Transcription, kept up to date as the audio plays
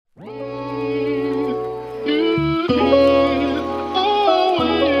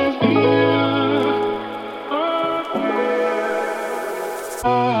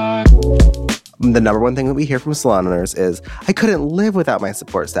The number one thing that we hear from salon owners is, I couldn't live without my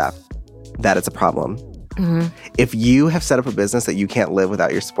support staff. That is a problem. Mm-hmm. If you have set up a business that you can't live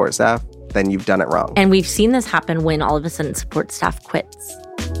without your support staff, then you've done it wrong. And we've seen this happen when all of a sudden support staff quits.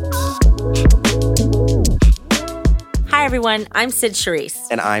 Hi, everyone. I'm Sid Charisse.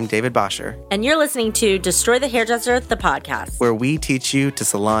 And I'm David Bosher. And you're listening to Destroy the Hairdresser, the podcast, where we teach you to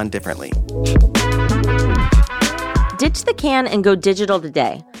salon differently. Ditch the can and go digital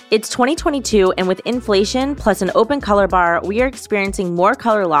today. It's 2022, and with inflation plus an open color bar, we are experiencing more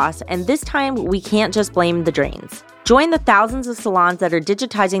color loss, and this time we can't just blame the drains. Join the thousands of salons that are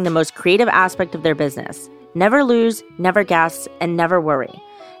digitizing the most creative aspect of their business. Never lose, never guess, and never worry.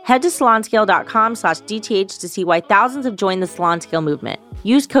 Head to salonscale.com/DTH to see why thousands have joined the SalonScale movement.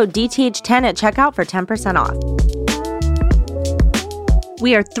 Use code DTH10 at checkout for 10% off.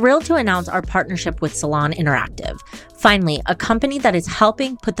 We are thrilled to announce our partnership with Salon Interactive. Finally, a company that is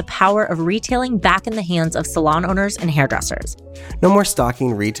helping put the power of retailing back in the hands of salon owners and hairdressers. No more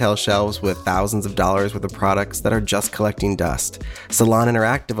stocking retail shelves with thousands of dollars worth of products that are just collecting dust. Salon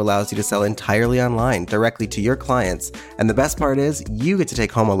Interactive allows you to sell entirely online, directly to your clients. And the best part is, you get to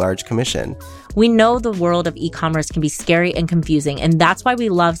take home a large commission. We know the world of e-commerce can be scary and confusing, and that's why we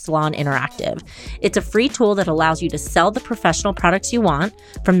love Salon Interactive. It's a free tool that allows you to sell the professional products you want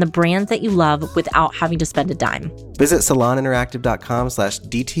from the brands that you love without having to spend a dime. Visit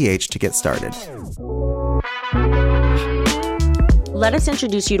saloninteractive.com/DTH to get started. Let us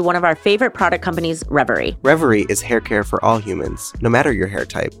introduce you to one of our favorite product companies, Reverie. Reverie is hair care for all humans, no matter your hair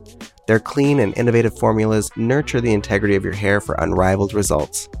type. Their clean and innovative formulas nurture the integrity of your hair for unrivaled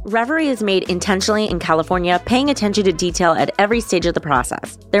results. Reverie is made intentionally in California, paying attention to detail at every stage of the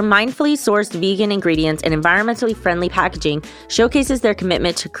process. Their mindfully sourced vegan ingredients and environmentally friendly packaging showcases their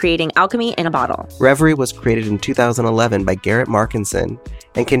commitment to creating alchemy in a bottle. Reverie was created in 2011 by Garrett Markinson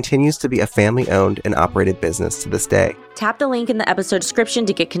and continues to be a family-owned and operated business to this day. Tap the link in the episode description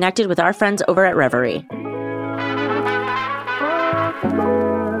to get connected with our friends over at Reverie.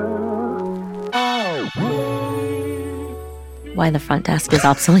 Why the front desk is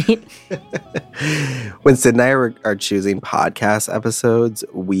obsolete. When Sid and I are choosing podcast episodes,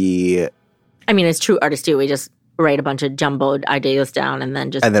 it's true artists do. We just write a bunch of jumbled ideas down and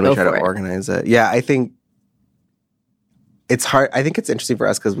then we try to organize it. Yeah, I think it's hard. I think it's interesting for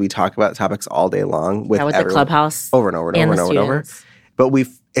us because we talk about topics all day long with the Clubhouse over and over and over and over and over. But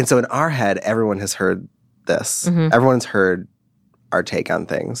so in our head, everyone has heard this. Mm-hmm. Everyone's heard our take on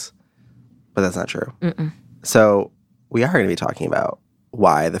things, but that's not true. Mm-mm. So we are going to be talking about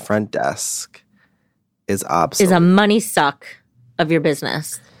why the front desk is obsolete. Is a money suck of your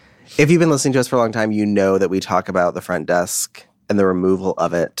business. If you've been listening to us for a long time, you know that we talk about the front desk and the removal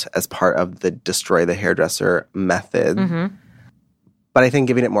of it as part of the Destroy the Hairdresser method. Mm-hmm. But I think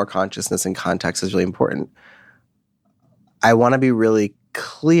giving it more consciousness and context is really important. I want to be really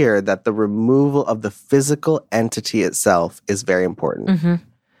clear that the removal of the physical entity itself is very important. Mm-hmm.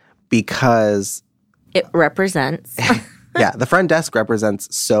 Because it represents. Yeah, the front desk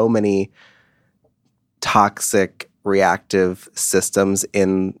represents so many toxic, reactive systems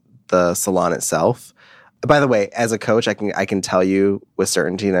in the salon itself. By the way, as a coach, I can tell you with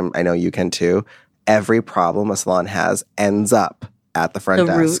certainty, and I know you can too, every problem a salon has ends up at the front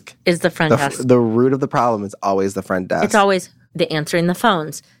desk. The root is the front desk. The root of the problem is always the front desk. It's always the answering the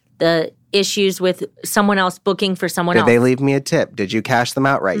phones, the issues with someone else booking for someone else. Did they leave me a tip? Did you cash them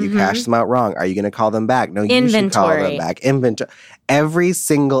out right? Mm-hmm. You cashed them out wrong. Are you going to call them back? No, you should call them back. Inventory. Every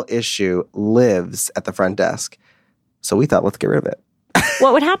single issue lives at the front desk. So we thought, let's get rid of it.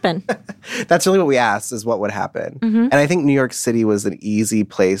 What would happen? That's really what we asked, is what would happen. Mm-hmm. And I think New York City was an easy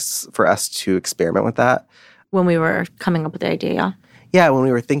place for us to experiment with that. When we were coming up with the idea, yeah. Yeah, when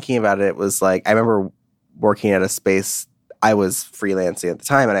we were thinking about it, it was like, I remember working at a space. I was freelancing at the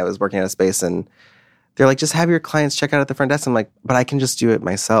time, and I was working at a space, and they're like, just have your clients check out at the front desk. I'm like, but I can just do it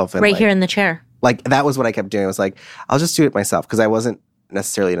myself. And here in the chair. Like, that was what I kept doing. I was like, I'll just do it myself, because I wasn't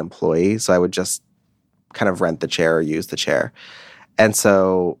necessarily an employee, so I would just kind of rent the chair or use the chair. And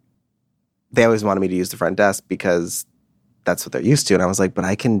so they always wanted me to use the front desk because that's what they're used to. And I was like, but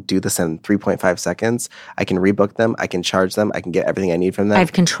I can do this in 3.5 seconds. I can rebook them. I can charge them. I can get everything I need from them. I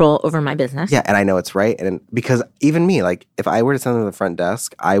have control over my business. Yeah, and I know it's right. And because even me, like, if I were to send them to the front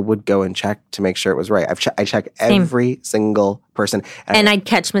desk, I would go and check to make sure it was right. I check every single person. And I'd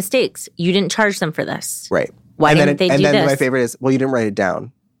catch mistakes. You didn't charge them for this. Right. Why didn't they do this? And then my favorite is, well, you didn't write it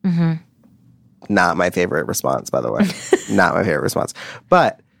down. Mm-hmm. Not my favorite response, by the way. Not my favorite response.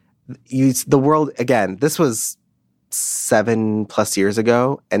 But the world, again, this was 7+ years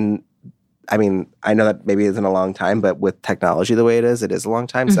ago. And I mean, I know that maybe isn't a long time, but with technology the way it is a long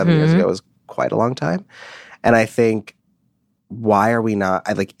time. Mm-hmm. 7 years ago was quite a long time. And I think, why are we not,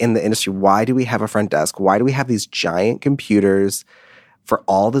 in the industry, why do we have a front desk? Why do we have these giant computers for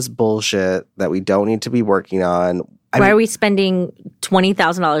all this bullshit that we don't need to be working on? Why are we spending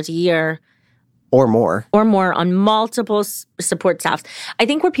 $20,000 a year or more on multiple support staffs? I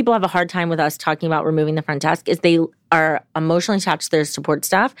think where people have a hard time with us talking about removing the front desk is they are emotionally attached to their support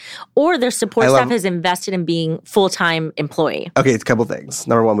staff, or their support staff is invested in being full-time employee. Okay, it's a couple things.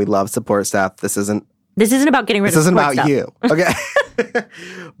 Number one, we love support staff. This isn't about getting rid of support staff. This isn't about you.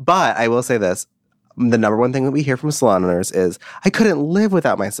 Okay. But I will say this. The number one thing that we hear from salon owners is, I couldn't live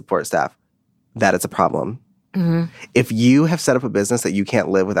without my support staff. That is a problem. Mm-hmm. If you have set up a business that you can't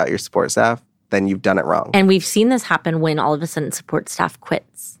live without your support staff, then you've done it wrong. And we've seen this happen when all of a sudden support staff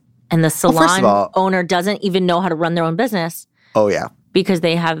quits. And the salon owner doesn't even know how to run their own business. Oh, yeah. Because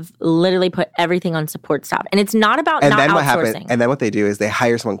they have literally put everything on support staff. And it's not about not outsourcing. And then what they do is they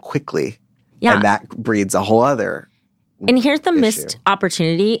hire someone quickly. Yeah. And that breeds a whole other And here's the issue. Missed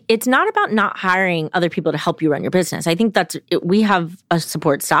opportunity. It's not about not hiring other people to help you run your business. I think we have a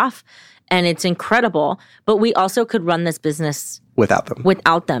support staff, and it's incredible. But we also could run this business without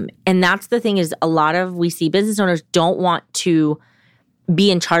them. And that's the thing is, we see business owners don't want to be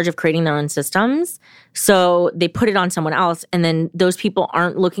in charge of creating their own systems. So they put it on someone else. And then those people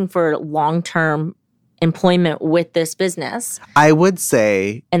aren't looking for long-term employment with this business. I would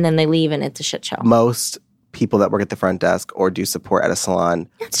say. And then they leave and it's a shit show. Most people that work at the front desk or do support at a salon.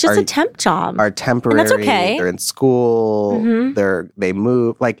 It's just a temp job. Are temporary. And that's okay. They're in school. Mm-hmm. They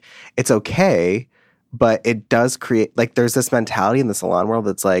move. It's okay. But it does create, there's this mentality in the salon world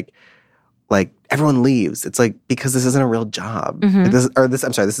that's like everyone leaves. It's because this isn't a real job. Mm-hmm.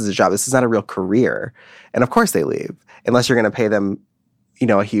 This is a job. This is not a real career. And of course they leave. Unless you're going to pay them,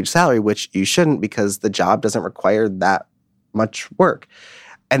 a huge salary, which you shouldn't, because the job doesn't require that much work.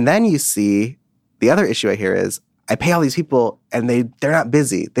 And then you see, the other issue I hear is, I pay all these people and they're not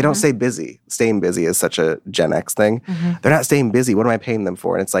busy. They don't stay busy. Staying busy is such a Gen X thing. Mm-hmm. They're not staying busy. What am I paying them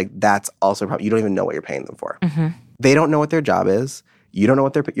for? And it's that's also a problem. You don't even know what you're paying them for. Mm-hmm. They don't know what their job is. You don't know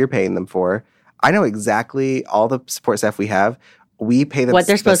what you're paying them for. I know exactly all the support staff we have. We pay them what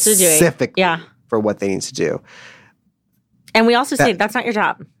they're supposed to do specifically for what they need to do. And we also say that's not your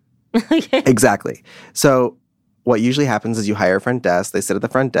job. Exactly. So what usually happens is you hire a front desk. They sit at the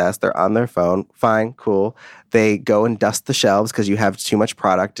front desk. They're on their phone. Fine, cool. They go and dust the shelves because you have too much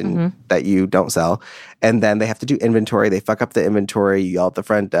product and that you don't sell. And then they have to do inventory. They fuck up the inventory. You yell at the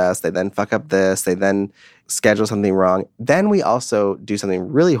front desk. They then fuck up this. They then schedule something wrong. Then we also do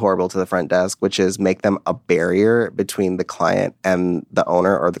something really horrible to the front desk, which is make them a barrier between the client and the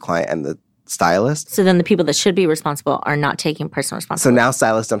owner, or the client and the stylist. So then the people that should be responsible are not taking personal responsibility. So now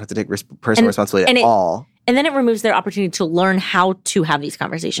stylists don't have to take personal responsibility at all. And then it removes their opportunity to learn how to have these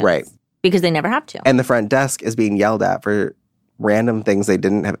conversations. Right. Because they never have to. And the front desk is being yelled at for random things they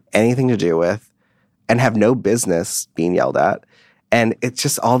didn't have anything to do with and have no business being yelled at. And it's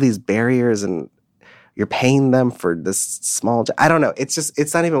just all these barriers, and you're paying them for this small job. I don't know.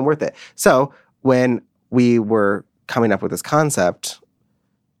 It's not even worth it. So when we were coming up with this concept,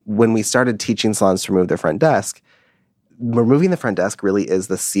 when we started teaching salons to remove their front desk, removing the front desk really is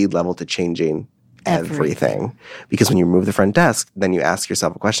the seed level to changing everything. Because when you remove the front desk, then you ask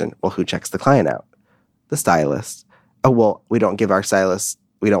yourself a question. Well, who checks the client out? The stylist. Oh, well, we don't give our stylists,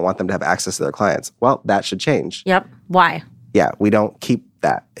 we don't want them to have access to their clients. Well, that should change. Yep. Why? Yeah, we don't keep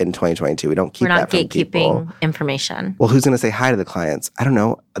that in 2022. We don't keep that from people. We're not gatekeeping information. Well, who's going to say hi to the clients? I don't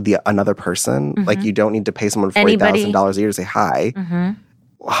know. Another person? Mm-hmm. You don't need to pay someone $40,000 a year to say hi. Mm-hmm.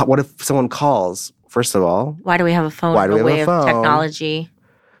 What if someone calls? First of all, why do we have a phone? Why do we have a phone? Of technology.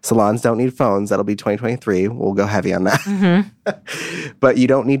 Salons don't need phones. That'll be 2023. We'll go heavy on that. Mm-hmm. But you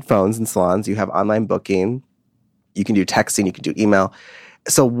don't need phones in salons. You have online booking. You can do texting. You can do email.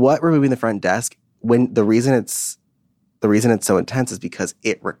 So what removing the front desk, the reason it's so intense is because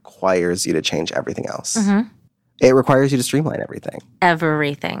it requires you to change everything else. Mm-hmm. It requires you to streamline everything.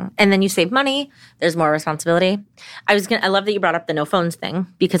 Everything. And then you save money. There's more responsibility. I love that you brought up the no phones thing,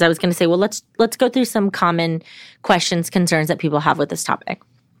 because I was going to say, well, let's go through some common questions, concerns that people have with this topic.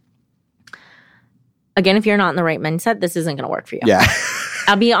 Again, if you're not in the right mindset, this isn't going to work for you. Yeah.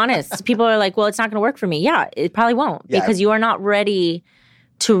 I'll be honest. People are like, well, it's not going to work for me. Yeah, it probably won't, because you are not ready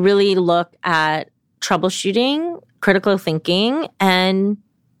to really look at troubleshooting, critical thinking, and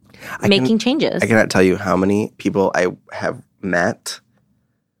making changes. I cannot tell you how many people I have met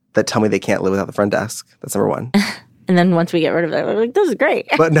that tell me they can't live without the front desk. That's number one. And then once we get rid of it, we're like, this is great.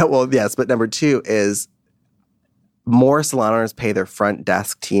 But number two is more salon owners pay their front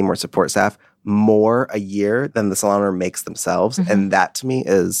desk team or support staff more a year than the salon owner makes themselves. Mm-hmm. And that to me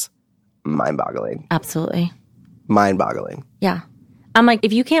is mind-boggling. Absolutely. Mind-boggling. Yeah. I'm like,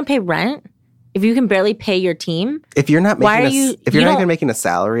 if you can't pay rent, if you can barely pay your team, if you're not making if you're you not don't- even making a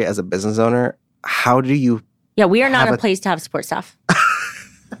salary as a business owner, how do you yeah, we are not a place to have support staff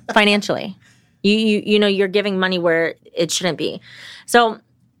financially. You know, you're giving money where it shouldn't be. So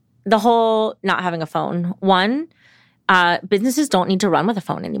the whole not having a phone, one, businesses don't need to run with a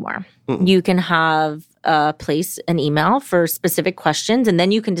phone anymore. You can have an email for specific questions, and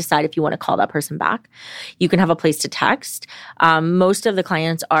then you can decide if you want to call that person back. You can have a place to text. Most of the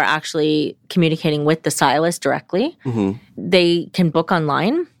clients are actually communicating with the stylist directly. They can book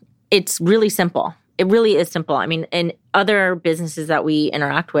online. It's really simple. It really is simple. I mean, and other businesses that we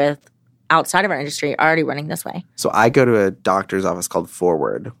interact with outside of our industry are already running this way. So I go to a doctor's office called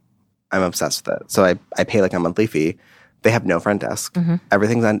Forward. I'm obsessed with it. So I pay like a monthly fee. They have no front desk.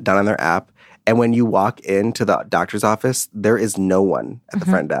 Everything's done on their app. And when you walk into the doctor's office, there is no one at the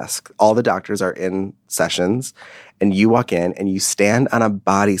front desk. All the doctors are in sessions. And you walk in and you stand on a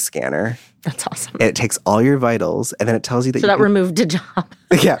body scanner. That's awesome. And it takes all your vitals. And then it tells you that So that removed a job.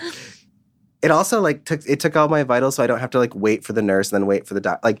 Yeah. It also took all my vitals, so I don't have to wait for the nurse and then wait for the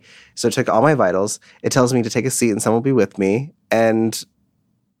doc. So it took all my vitals. It tells me to take a seat and someone will be with me, and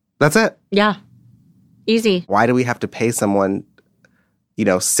that's it. Yeah, easy. Why do we have to pay someone,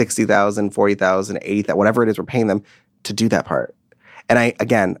 $60,000, $40,000, $80,000, whatever it is we're paying them to do that part? And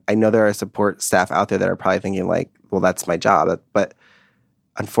I know there are support staff out there that are probably thinking well, that's my job, but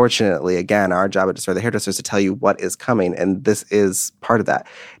unfortunately, again, our job at Destroy the Hairdresser is to tell you what is coming, and this is part of that.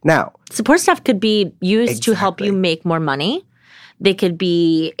 Now, support staff could be used to help you make more money. They could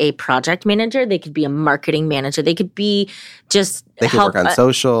be a project manager. They could be a marketing manager. They could be they could work on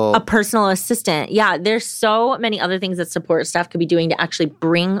social. A personal assistant. Yeah, there's so many other things that support staff could be doing to actually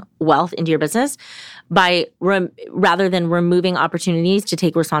bring wealth into your business by rather than removing opportunities to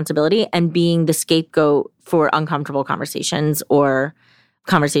take responsibility and being the scapegoat for uncomfortable conversations or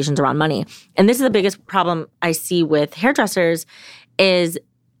conversations around money. And this is the biggest problem I see with hairdressers is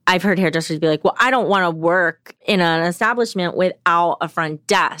I've heard hairdressers be like, well, I don't want to work in an establishment without a front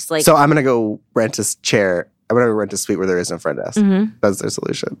desk. So I'm going to go rent a chair. I'm going to rent a suite where there is no front desk. That's their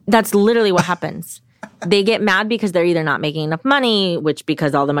solution. That's literally what happens. They get mad because they're either not making enough money,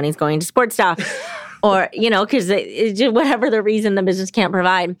 because all the money's going to support staff, or, because whatever the reason the business can't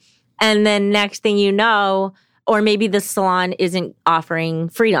provide. And then next thing you know, or maybe the salon isn't offering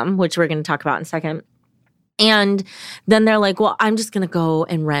freedom, which we're going to talk about in a second. And then they're like, well, I'm just going to go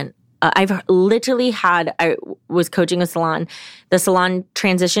and rent. I was coaching a salon. The salon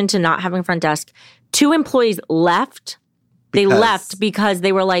transitioned to not having a front desk. 2 employees left. They left because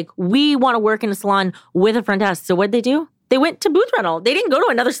they were like, we want to work in a salon with a front desk. So what'd they do? They went to booth rental. They didn't go to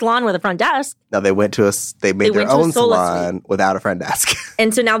another salon with a front desk. No, they made their own salon without a front desk.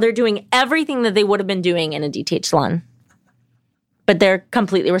 And so now they're doing everything that they would have been doing in a DTH salon. But they're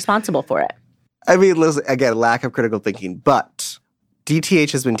completely responsible for it. I mean, listen, again, lack of critical thinking. But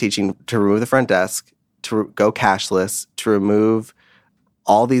DTH has been teaching to remove the front desk, to go cashless, to remove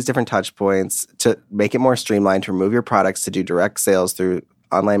all these different touch points, to make it more streamlined, to remove your products, to do direct sales through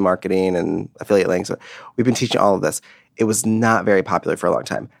online marketing and affiliate links. We've been teaching all of this. It was not very popular for a long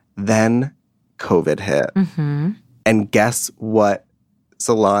time. Then COVID hit. And guess what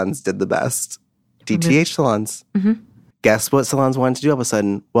salons did the best? DTH salons. Guess what salons wanted to do all of a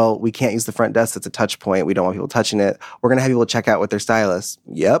sudden? Well, we can't use the front desk. It's a touch point. We don't want people touching it. We're going to have people check out with their stylist.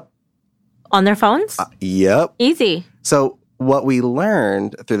 Yep. On their phones? Yep. Easy. So what we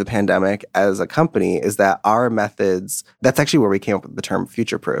learned through the pandemic as a company is that our methods, that's actually where we came up with the term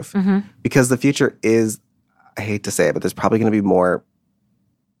future-proof. Because the future is, I hate to say it, but there's probably going to be more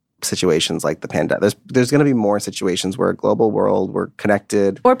situations like the pandemic. There's going to be more situations where a global world, we're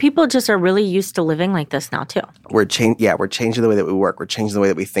connected. Or people just are really used to living like this now too. We're changing the way that we work. We're changing the way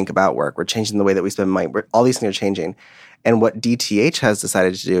that we think about work. We're changing the way that we spend money. All these things are changing. And what DTH has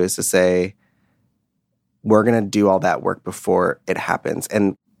decided to do is to say, we're going to do all that work before it happens.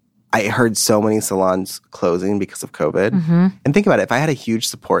 And I heard so many salons closing because of COVID. And think about it. If I had a huge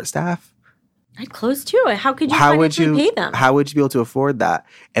support staff, I'd close too. How could you financially pay them? How would you be able to afford that?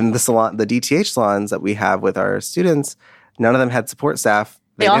 And the DTH salons that we have with our students, none of them had support staff.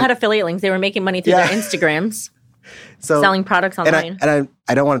 They all had affiliate links. They were making money through their Instagrams, selling products online. And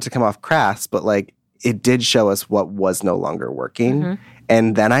I don't want it to come off crass, but it did show us what was no longer working.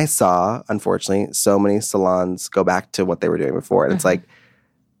 And then I saw, unfortunately, so many salons go back to what they were doing before. And it's like,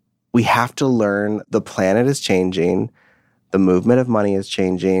 we have to learn the planet is changing. The movement of money is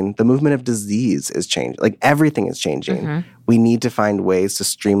changing. The movement of disease is changing. Everything is changing. We need to find ways to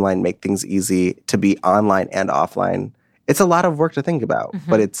streamline, make things easy, to be online and offline. It's a lot of work to think about,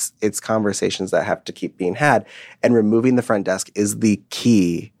 but it's conversations that have to keep being had. And removing the front desk is the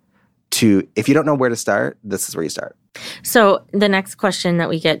key to, if you don't know where to start, this is where you start. So the next question that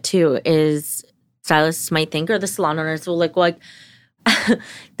we get too is stylists might think, or the salon owners will like the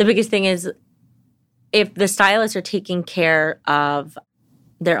biggest thing is if the stylists are taking care of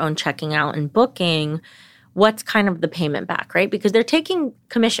their own checking out and booking, what's kind of the payment back, right? Because they're taking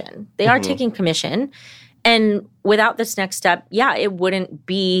commission. They are taking commission. And without this next step, it wouldn't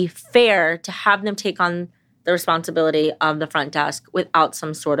be fair to have them take on the responsibility of the front desk without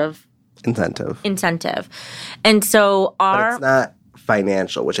some sort of incentive. And so but it's not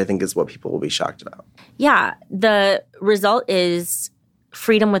financial, which I think is what people will be shocked about. Yeah. The result is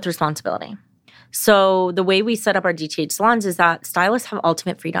freedom with responsibility. So the way we set up our DTH salons is that stylists have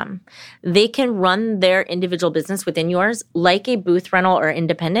ultimate freedom. They can run their individual business within yours like a booth rental or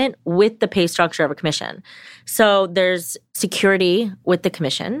independent with the pay structure of a commission. So there's security with the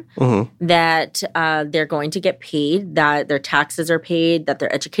commission that they're going to get paid, that their taxes are paid, that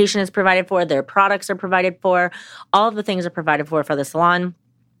their education is provided for, their products are provided for, all of the things are provided for the salon.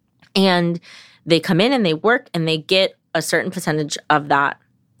 And they come in and they work and they get a certain percentage of that.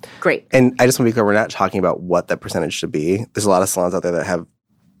 Great. And I just want to be clear, we're not talking about what that percentage should be. There's a lot of salons out there that have...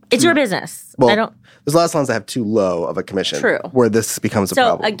 It's your business. Well, there's a lot of salons that have too low of a commission. True. Where this becomes a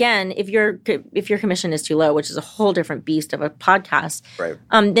problem. So again, if your commission is too low, which is a whole different beast of a podcast, right.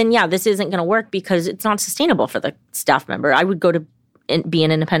 Then this isn't going to work because it's not sustainable for the staff member. I would go to be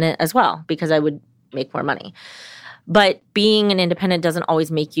an independent as well because I would make more money. But being an independent doesn't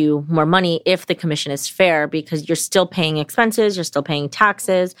always make you more money if the commission is fair because you're still paying expenses, you're still paying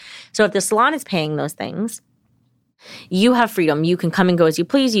taxes. So if the salon is paying those things, you have freedom. You can come and go as you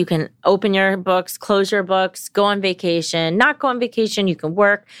please. You can open your books, close your books, go on vacation, not go on vacation. You can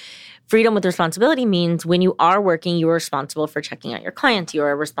work. Freedom with responsibility means when you are working, you are responsible for checking out your clients. You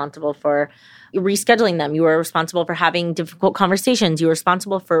are responsible for rescheduling them. You are responsible for having difficult conversations. You are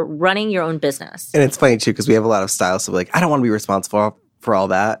responsible for running your own business. And it's funny, too, because we have a lot of stylists who are like, I don't want to be responsible for all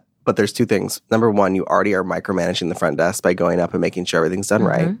that. But there's two things. Number one, you already are micromanaging the front desk by going up and making sure everything's done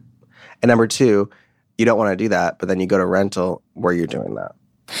right. And number two, you don't want to do that, but then you go to rental where you're doing that.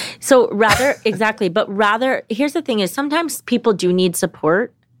 So exactly. But here's the thing is sometimes people do need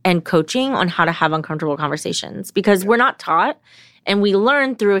support and coaching on how to have uncomfortable conversations because we're not taught and we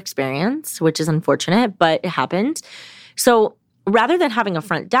learn through experience, which is unfortunate, but it happens. So rather than having a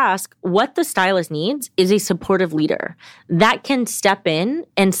front desk, what the stylist needs is a supportive leader that can step in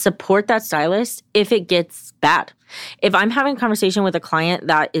and support that stylist if it gets bad. If I'm having a conversation with a client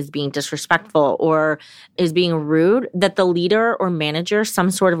that is being disrespectful or is being rude, that the leader or manager,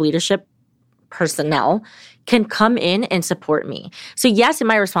 some sort of leadership personnel can come in and support me. So yes, am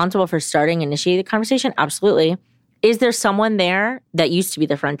I responsible for initiating the conversation? Absolutely. Is there someone there that used to be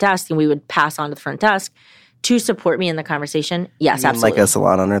the front desk and we would pass on to the front desk to support me in the conversation? Yes, absolutely. Like a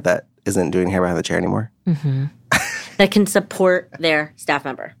salon owner that isn't doing hair behind the chair anymore? That can support their staff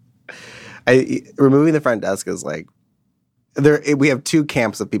member. Removing the front desk is like, we have two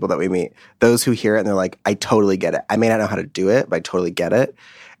camps of people that we meet. Those who hear it and they're like, I totally get it. I may not know how to do it, but I totally get it.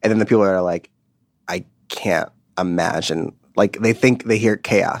 And then the people that are like, I can't imagine. Like they think they hear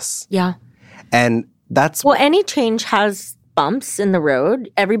chaos. Yeah. And that's... Well, any change has bumps in the road.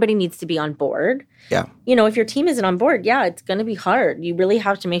 Everybody needs to be on board. Yeah. If your team isn't on board, it's going to be hard. You really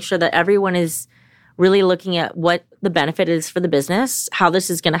have to make sure that everyone is really looking at what the benefit is for the business, how this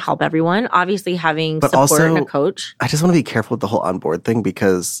is going to help everyone. Obviously, having support and a coach. I just want to be careful with the whole on board thing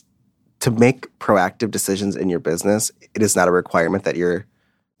because to make proactive decisions in your business, it is not a requirement that you're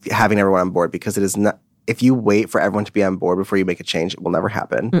having everyone on board because it is not. If you wait for everyone to be on board before you make a change, it will never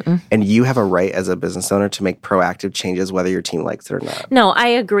happen. And you have a right as a business owner to make proactive changes whether your team likes it or not. No, I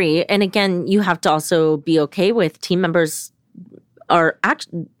agree. And again, you have to also be okay with team members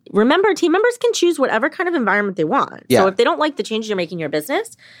remember, team members can choose whatever kind of environment they want. Yeah. So if they don't like the changes you're making in your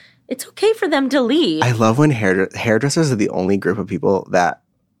business, it's okay for them to leave. I love when hairdressers are the only group of people that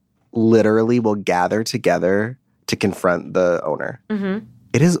literally will gather together to confront the owner.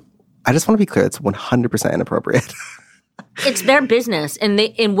 It is... I just want to be clear, it's 100% inappropriate. It's their business,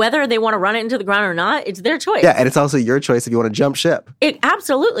 and whether they want to run it into the ground or not, it's their choice. Yeah, and it's also your choice if you want to jump ship.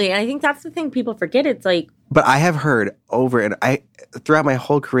 Absolutely, and I think that's the thing people forget. It's like... But I have heard throughout my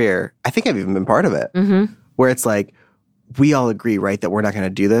whole career, I think I've even been part of it, where it's like, we all agree, right, that we're not going to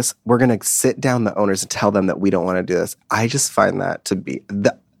do this. We're going to sit down the owners and tell them that we don't want to do this. I just find that to be...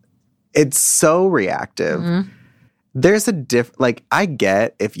 It's so reactive. There's a I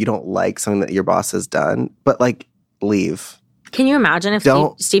get if you don't like something that your boss has done, but leave. Can you imagine if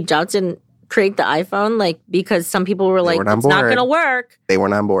Steve Jobs didn't create the iPhone, like, because some people were like, it's not going to work. They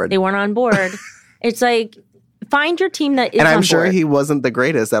weren't on board. They weren't on board. It's like, find your team that is and I'm on sure board. he wasn't the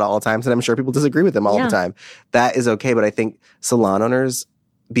greatest at all times, and I'm sure people disagree with him all the time. That is okay, but I think salon owners,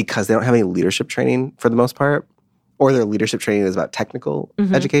 because they don't have any leadership training for the most part, or their leadership training is about technical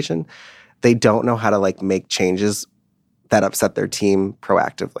education, they don't know how to like make changes that upset their team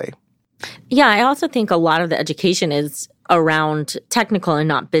proactively. Yeah, I also think a lot of the education is around technical and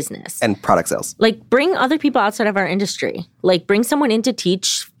not business. And product sales. Like, bring other people outside of our industry. Like, bring someone in to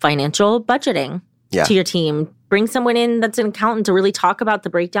teach financial budgeting to your team. Bring someone in that's an accountant to really talk about the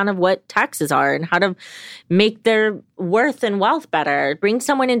breakdown of what taxes are and how to make their worth and wealth better. Bring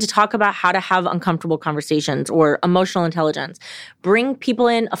someone in to talk about how to have uncomfortable conversations or emotional intelligence. Bring people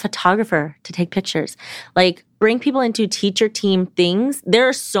in, a photographer to take pictures. Like, bring people in to teach your team things. There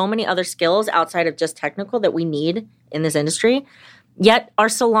are so many other skills outside of just technical that we need in this industry. Yet our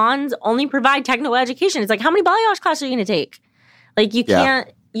salons only provide technical education. It's like, how many balayage classes are you going to take? Like, you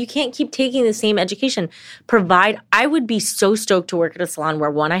can't keep taking the same education. I would be so stoked to work at a salon where,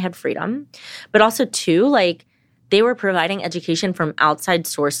 one, I had freedom, but also two, like, they were providing education from outside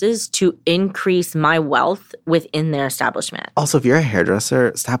sources to increase my wealth within their establishment. Also, if you're a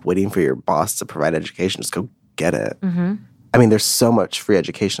hairdresser, stop waiting for your boss to provide education. Just go get it. I mean, there's so much free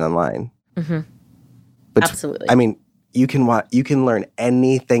education online. But absolutely. I mean, you can learn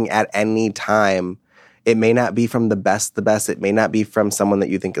anything at any time. It may not be from the best. It may not be from someone that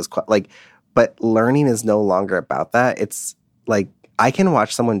you think is but learning is no longer about that. It's like, I can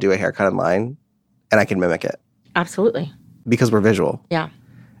watch someone do a haircut online and I can mimic it. Absolutely. Because we're visual. Yeah.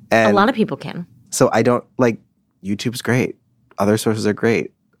 And a lot of people can. So I don't, YouTube's great. Other sources are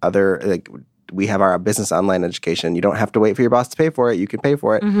great. We have our business online education. You don't have to wait for your boss to pay for it. You can pay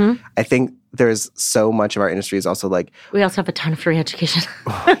for it. I think there's so much of our industry is also we also have a ton of free education.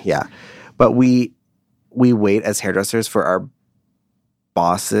 Yeah. But we wait as hairdressers for our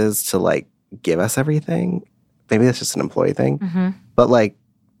bosses to give us everything. Maybe that's just an employee thing. But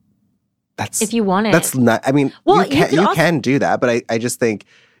that's, if you want it, that's not, I mean, well, you can do that. But I just think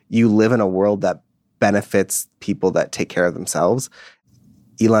you live in a world that benefits people that take care of themselves.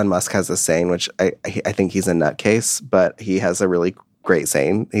 Elon Musk has this saying, which I think he's a nutcase, but he has a really great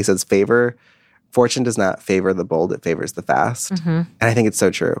saying. He says, fortune does not favor the bold, it favors the fast. And I think it's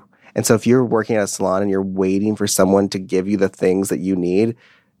so true. And so if you're working at a salon and you're waiting for someone to give you the things that you need,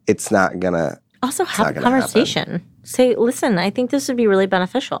 it's not going to also have a conversation. Happen. Say, listen, I think this would be really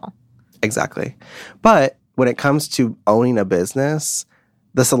beneficial. Exactly. But when it comes to owning a business,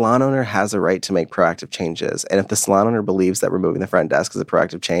 the salon owner has a right to make proactive changes. And if the salon owner believes that removing the front desk is a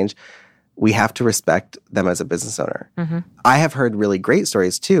proactive change, we have to respect them as a business owner. I have heard really great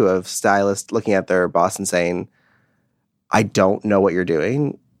stories, too, of stylists looking at their boss and saying, I don't know what you're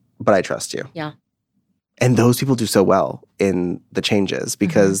doing, but I trust you. Yeah. And those people do so well in the changes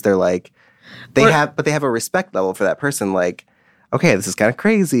because they're they have a respect level for that person. Okay, this is kind of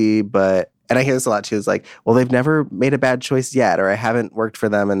crazy, and I hear this a lot too, is well, they've never made a bad choice yet, or I haven't worked for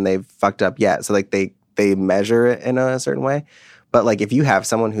them and they've fucked up yet. So they measure it in a certain way. But if you have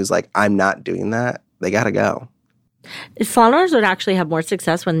someone who's I'm not doing that, they got to go. Salon owners would actually have more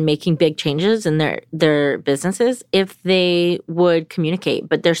success when making big changes in their businesses if they would communicate.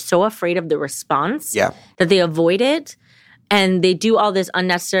 But they're so afraid of the response that they avoid it. And they do all this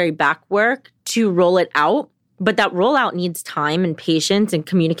unnecessary back work to roll it out. But that rollout needs time and patience and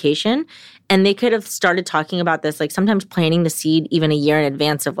communication. And they could have started talking about this, sometimes planting the seed even a year in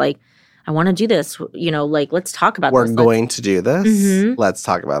advance of I want to do this, let's talk about this. We're going to do this. Let's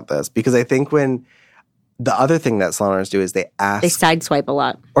talk about this. Because I think when the other thing that salon owners do is they sideswipe a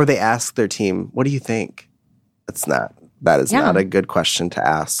lot. Or they ask their team, what do you think? That is not a good question to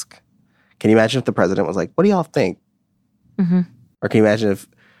ask. Can you imagine if the president was what do y'all think? Or can you imagine if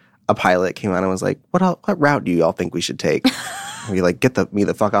a pilot came on and was what route do you all think we should take? And be get me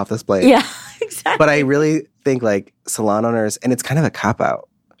the fuck off this plane. Yeah, exactly. But I really think salon owners, and it's kind of a cop-out.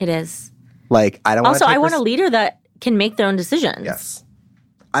 It is. I don't want to I want a leader that can make their own decisions. Yes.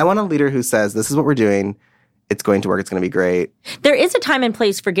 I want a leader who says, this is what we're doing. It's going to work. It's going to be great. There is a time and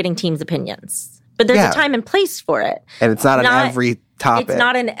place for getting teams' opinions. But there's a time and place for it. And it's not on every topic. It's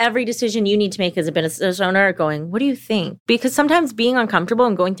not in every decision you need to make as a business owner going, what do you think? Because sometimes being uncomfortable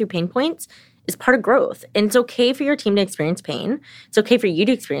and going through pain points is part of growth. And it's okay for your team to experience pain. It's okay for you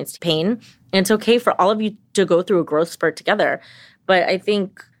to experience pain. And it's okay for all of you to go through a growth spurt together. But I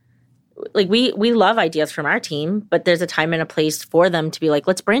think we love ideas from our team, but there's a time and a place for them to be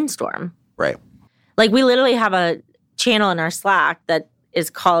let's brainstorm. Right. We literally have a channel in our Slack that is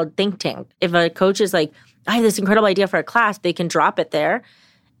called Think Tank. If a coach is I have this incredible idea for a class, they can drop it there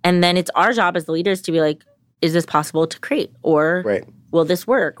And then it's our job as the leaders to be like, is this possible to create? Or will this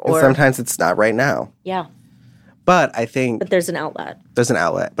work? Or and sometimes it's not right now. Yeah. But I think... But there's an outlet. There's an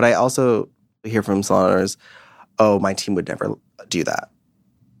outlet. But I also hear from salon owners, oh, my team would never do that.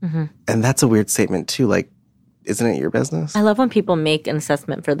 Mm-hmm. And that's a weird statement too. Like, isn't it your business? I love when people make an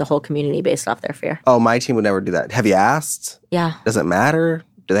assessment for the whole community based off their fear. Oh, my team would never do that. Have you asked? Yeah. Does it matter?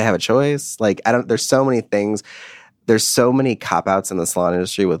 Do they have a choice? Like, there's so many things. There's so many cop-outs in the salon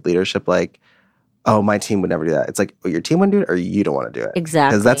industry with leadership, like, oh, my team would never do that. It's like, oh, your team wouldn't do it or you don't want to do it.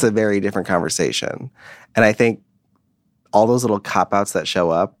 Exactly. Because that's a very different conversation. And I think all those little cop-outs that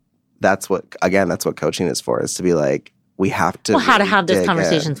show up, that's what coaching is for, is to be like, we have to... Well, how to have those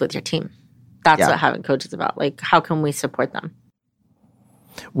conversations with your team. That's what having coach is about. Like, how can we support them?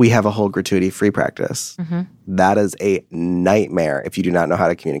 We have a whole gratuity-free practice. Mm-hmm. That is a nightmare if you do not know how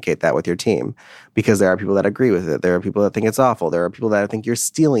to communicate that with your team, because there are people that agree with it. There are people that think it's awful. There are people that think you're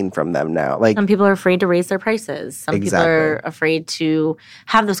stealing from them now. Like, some people are afraid to raise their prices. Some people are afraid to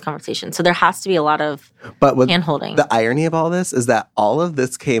have those conversations. So there has to be a lot of hand-holding. The irony of all this is that all of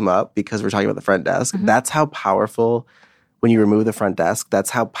this came up because we're talking about the front desk. Mm-hmm. That's how powerful... When you remove the front desk, that's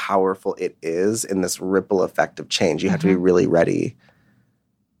how powerful it is in this ripple effect of change. You have to be really ready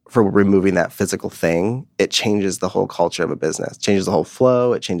for removing that physical thing. It changes the whole culture of a business. It changes the whole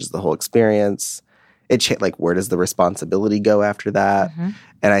flow. It changes the whole experience. Like, where does the responsibility go after that? Mm-hmm.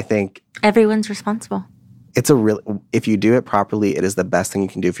 And I think... everyone's responsible. If you do it properly, it is the best thing you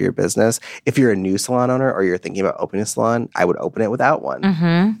can do for your business. If you're a new salon owner or you're thinking about opening a salon, I would open it without one.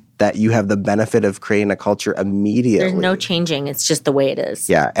 Mm-hmm. That you have the benefit of creating a culture immediately. There's no changing. It's just the way it is.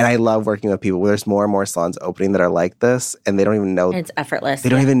 Yeah. And I love working with people where there's more and more salons opening that are like this, and they don't even know. And it's effortless. They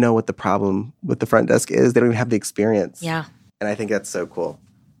don't even know what the problem with the front desk is. They don't even have the experience. Yeah. And I think that's so cool.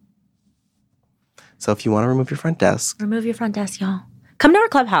 So if you want to remove your front desk. Remove your front desk, y'all. Come to our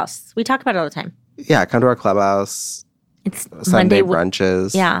clubhouse. We talk about it all the time. Yeah. Come to our clubhouse. It's Sunday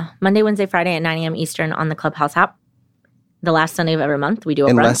brunches. Yeah. Monday, Wednesday, Friday at 9 a.m. Eastern on the Clubhouse app. The last Sunday of every month, we do a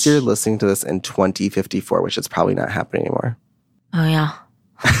brunch. Unless you're listening to this in 2054, which is probably not happening anymore. Oh, yeah.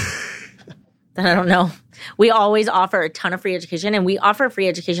 Then I don't know. We always offer a ton of free education, and we offer free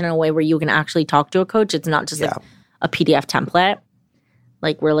education in a way where you can actually talk to a coach. It's not just like a PDF template.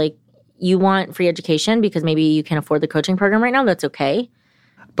 Like, we're like, you want free education because maybe you can't afford the coaching program right now. That's okay.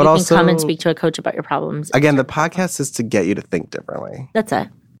 But you can come and speak to a coach about your problems. Again, the podcast is to get you to think differently. That's it.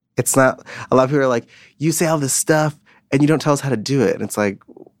 It's not – a lot of people are like, you say all this stuff, and you don't tell us how to do it. And it's like,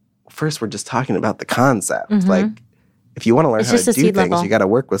 first, we're just talking about the concept. Mm-hmm. Like, if you want to learn how to do things, level. You got to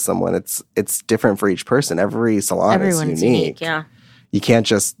work with someone. It's different for each person. Every salon is unique. Yeah. You can't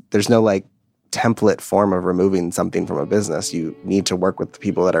just – there's no, like, template form of removing something from a business. You need to work with the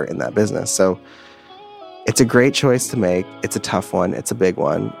people that are in that business. So it's a great choice to make. It's a tough one. It's a big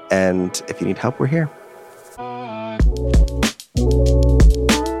one. And if you need help, we're here.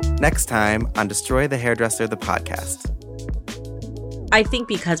 Next time on Destroy the Hairdresser, the podcast. I think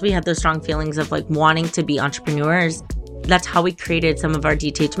because we had those strong feelings of like wanting to be entrepreneurs, that's how we created some of our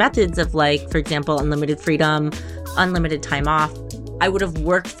DTH methods of like, for example, unlimited freedom, unlimited time off. I would have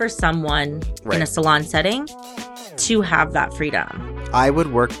worked for someone in a salon setting to have that freedom. I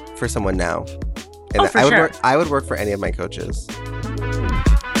would work for someone now. And for sure. I would work for any of my coaches.